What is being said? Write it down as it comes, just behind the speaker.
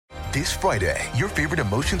This Friday, your favorite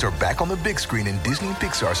emotions are back on the big screen in Disney and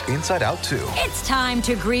Pixar's Inside Out 2. It's time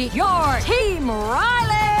to greet your Team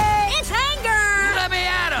Riley. It's anger. Let me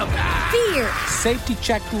at him. Fear. Safety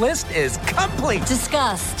checklist is complete.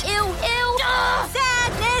 Disgust. Ew.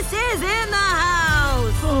 Sadness is in the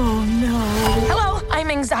house. Oh, no. Hello, I'm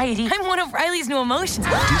anxiety. I'm one of Riley's new emotions.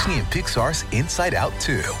 Disney and Pixar's Inside Out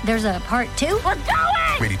 2. There's a part 2? We're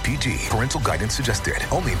going! Rated PG. Parental guidance suggested.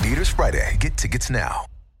 Only in theaters Friday. Get tickets now.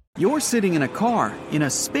 You're sitting in a car in a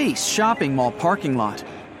space shopping mall parking lot.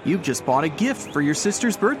 You've just bought a gift for your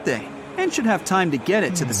sister's birthday and should have time to get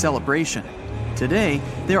it to the celebration. Today,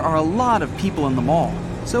 there are a lot of people in the mall,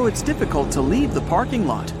 so it's difficult to leave the parking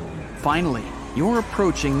lot. Finally, you're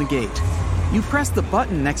approaching the gate. You press the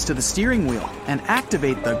button next to the steering wheel and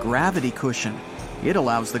activate the gravity cushion. It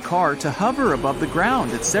allows the car to hover above the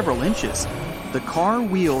ground at several inches. The car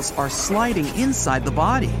wheels are sliding inside the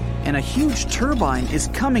body, and a huge turbine is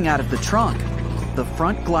coming out of the trunk. The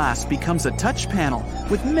front glass becomes a touch panel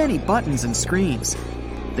with many buttons and screens.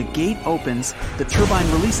 The gate opens, the turbine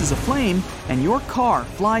releases a flame, and your car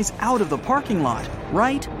flies out of the parking lot,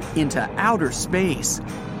 right into outer space.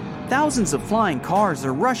 Thousands of flying cars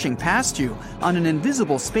are rushing past you on an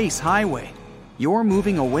invisible space highway. You're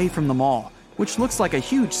moving away from the mall, which looks like a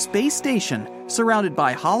huge space station surrounded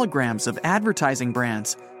by holograms of advertising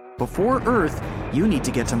brands. Before Earth, you need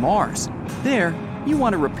to get to Mars. There, you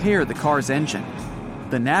want to repair the car's engine.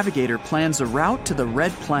 The navigator plans a route to the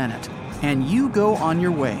red planet, and you go on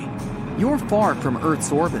your way. You're far from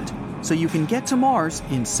Earth's orbit, so you can get to Mars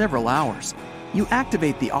in several hours. You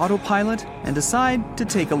activate the autopilot and decide to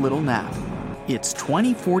take a little nap. It's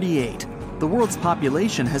 2048. The world's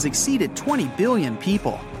population has exceeded 20 billion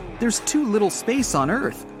people. There's too little space on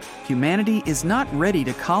Earth. Humanity is not ready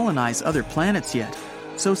to colonize other planets yet,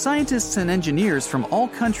 so scientists and engineers from all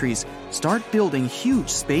countries start building huge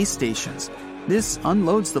space stations. This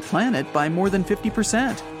unloads the planet by more than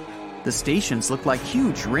 50%. The stations look like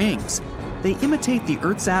huge rings. They imitate the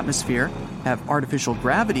Earth's atmosphere, have artificial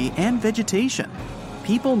gravity and vegetation.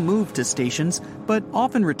 People move to stations, but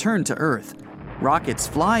often return to Earth. Rockets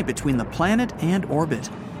fly between the planet and orbit,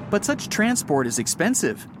 but such transport is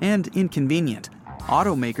expensive and inconvenient.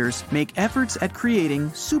 Automakers make efforts at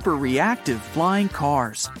creating super reactive flying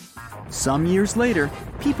cars. Some years later,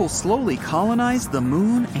 people slowly colonize the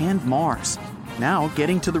Moon and Mars. Now,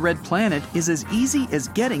 getting to the red planet is as easy as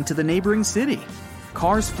getting to the neighboring city.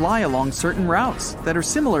 Cars fly along certain routes that are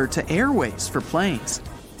similar to airways for planes.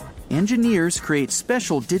 Engineers create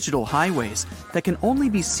special digital highways that can only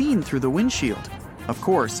be seen through the windshield. Of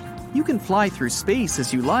course, you can fly through space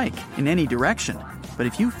as you like, in any direction. But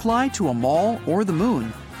if you fly to a mall or the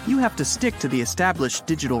moon, you have to stick to the established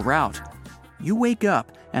digital route. You wake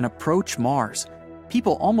up and approach Mars.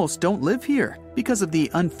 People almost don't live here because of the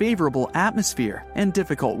unfavorable atmosphere and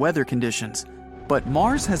difficult weather conditions. But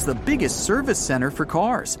Mars has the biggest service center for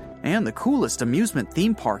cars and the coolest amusement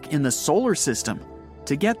theme park in the solar system.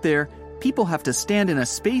 To get there, people have to stand in a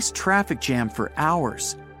space traffic jam for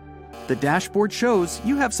hours. The dashboard shows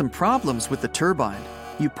you have some problems with the turbine.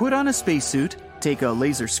 You put on a spacesuit, take a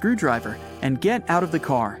laser screwdriver, and get out of the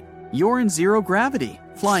car. You're in zero gravity,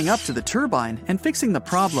 flying up to the turbine and fixing the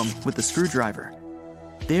problem with the screwdriver.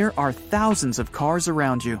 There are thousands of cars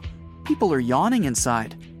around you. People are yawning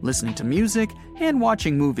inside, listening to music, and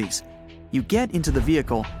watching movies. You get into the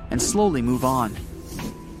vehicle and slowly move on.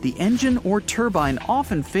 The engine or turbine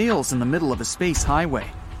often fails in the middle of a space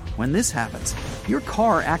highway. When this happens, your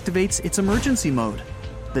car activates its emergency mode.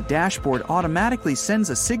 The dashboard automatically sends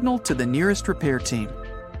a signal to the nearest repair team.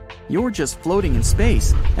 You're just floating in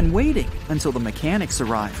space and waiting until the mechanics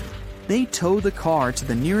arrive. They tow the car to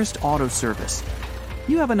the nearest auto service.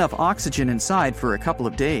 You have enough oxygen inside for a couple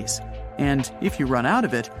of days, and if you run out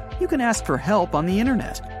of it, you can ask for help on the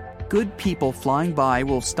internet. Good people flying by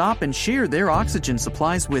will stop and share their oxygen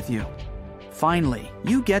supplies with you. Finally,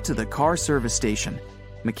 you get to the car service station.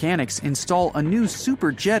 Mechanics install a new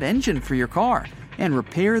super jet engine for your car and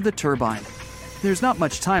repair the turbine. There's not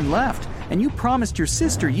much time left, and you promised your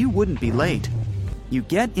sister you wouldn't be late. You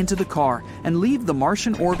get into the car and leave the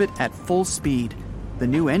Martian orbit at full speed. The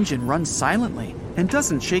new engine runs silently and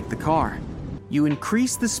doesn't shake the car. You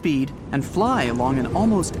increase the speed and fly along an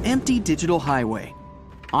almost empty digital highway.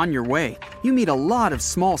 On your way, you meet a lot of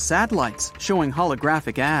small satellites showing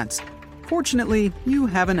holographic ads. Fortunately, you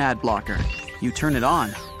have an ad blocker. You turn it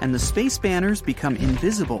on, and the space banners become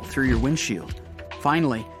invisible through your windshield.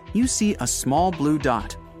 Finally, you see a small blue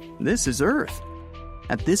dot. This is Earth.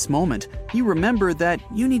 At this moment, you remember that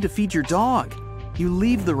you need to feed your dog. You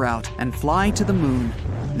leave the route and fly to the moon.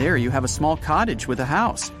 There you have a small cottage with a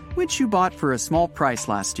house. which you bought for a small price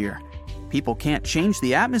last year. People can't change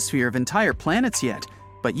the atmosphere of entire planets yet,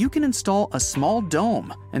 but you can install a small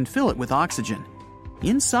dome and fill it with oxygen.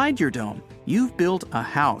 Inside your dome, you've built a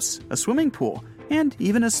house, a swimming pool, and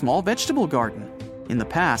even a small vegetable garden. In the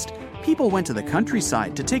past, people went to the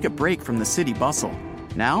countryside to take a break from the city bustle.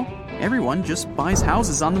 Now, everyone just buys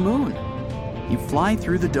houses on the moon. You fly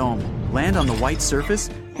through the dome, land on the white surface,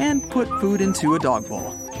 and put food into a dog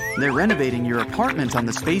bowl. They're renovating your apartment on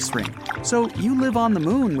the space ring, so you live on the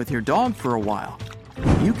moon with your dog for a while.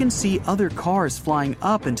 You can see other cars flying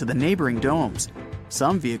up into the neighboring domes.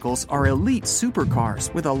 Some vehicles are elite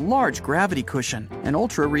supercars with a large gravity cushion and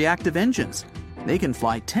ultra-reactive engines. They can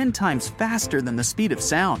fly 10 times faster than the speed of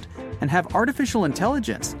sound and have artificial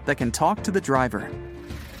intelligence that can talk to the driver.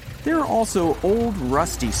 There are also old,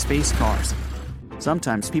 rusty space cars.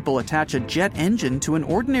 Sometimes people attach a jet engine to an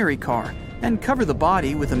ordinary car and cover the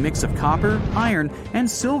body with a mix of copper, iron, and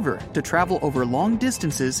silver to travel over long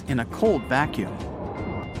distances in a cold vacuum.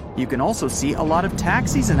 You can also see a lot of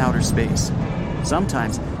taxis in outer space.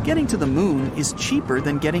 Sometimes, getting to the moon is cheaper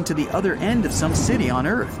than getting to the other end of some city on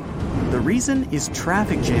Earth. The reason is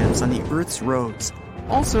traffic jams on the Earth's roads.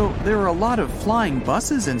 Also, there are a lot of flying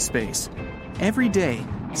buses in space. Every day,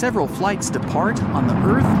 several flights depart on the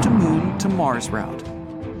Earth to Moon to Mars route.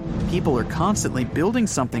 People are constantly building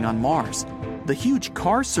something on Mars. The huge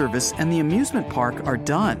car service and the amusement park are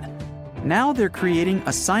done. Now they're creating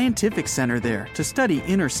a scientific center there to study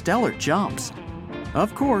interstellar jumps.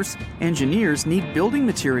 Of course, engineers need building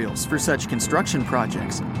materials for such construction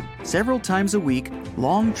projects. Several times a week,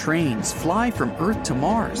 long trains fly from Earth to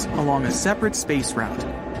Mars along a separate space route.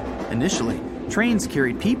 Initially, trains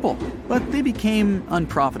carried people, but they became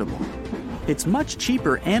unprofitable. It's much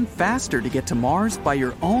cheaper and faster to get to Mars by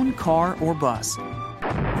your own car or bus.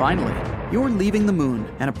 Finally, you're leaving the moon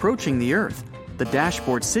and approaching the Earth. The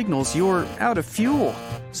dashboard signals you're out of fuel,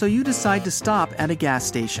 so you decide to stop at a gas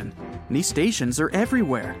station. These stations are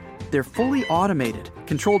everywhere. They're fully automated,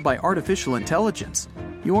 controlled by artificial intelligence.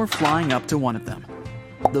 You're flying up to one of them.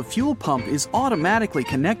 The fuel pump is automatically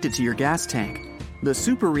connected to your gas tank. The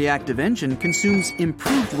super-reactive engine consumes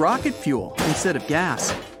improved rocket fuel instead of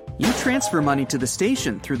gas. You transfer money to the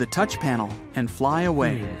station through the touch panel and fly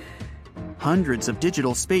away. Hundreds of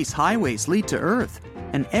digital space highways lead to Earth,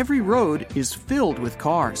 and every road is filled with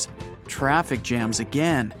cars. Traffic jams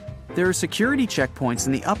again. There are security checkpoints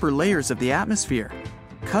in the upper layers of the atmosphere.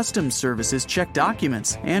 Customs services check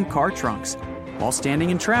documents and car trunks. While standing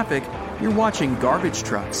in traffic, you're watching garbage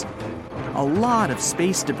trucks. A lot of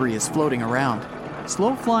space debris is floating around.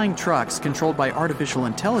 Slow-flying trucks controlled by artificial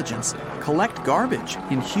intelligence collect garbage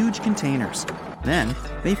in huge containers. Then,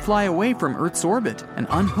 they fly away from Earth's orbit and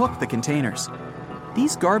unhook the containers.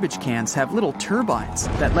 These garbage cans have little turbines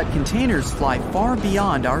that let containers fly far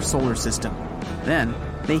beyond our solar system. Then,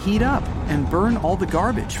 they heat up and burn all the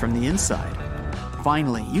garbage from the inside.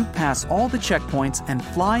 Finally, you pass all the checkpoints and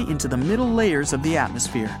fly into the middle layers of the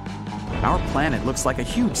atmosphere. Our planet looks like a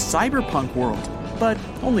huge cyberpunk world, but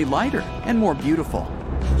only lighter and more beautiful.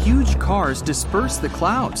 Huge cars disperse the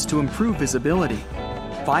clouds to improve visibility.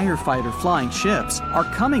 Firefighter flying ships are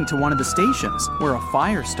coming to one of the stations where a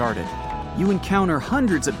fire started. You encounter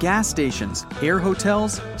hundreds of gas stations, air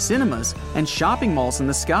hotels, cinemas, and shopping malls in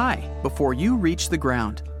the sky before you reach the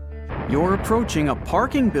ground. You're approaching a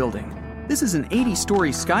parking building. This is an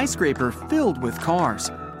 80-story skyscraper filled with cars.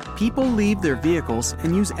 People leave their vehicles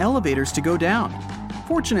and use elevators to go down.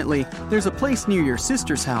 Fortunately, there's a place near your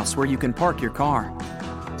sister's house where you can park your car.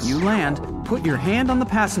 You land, put your hand on the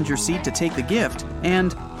passenger seat to take the gift,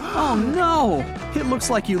 and oh no! It looks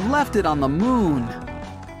like you left it on the moon.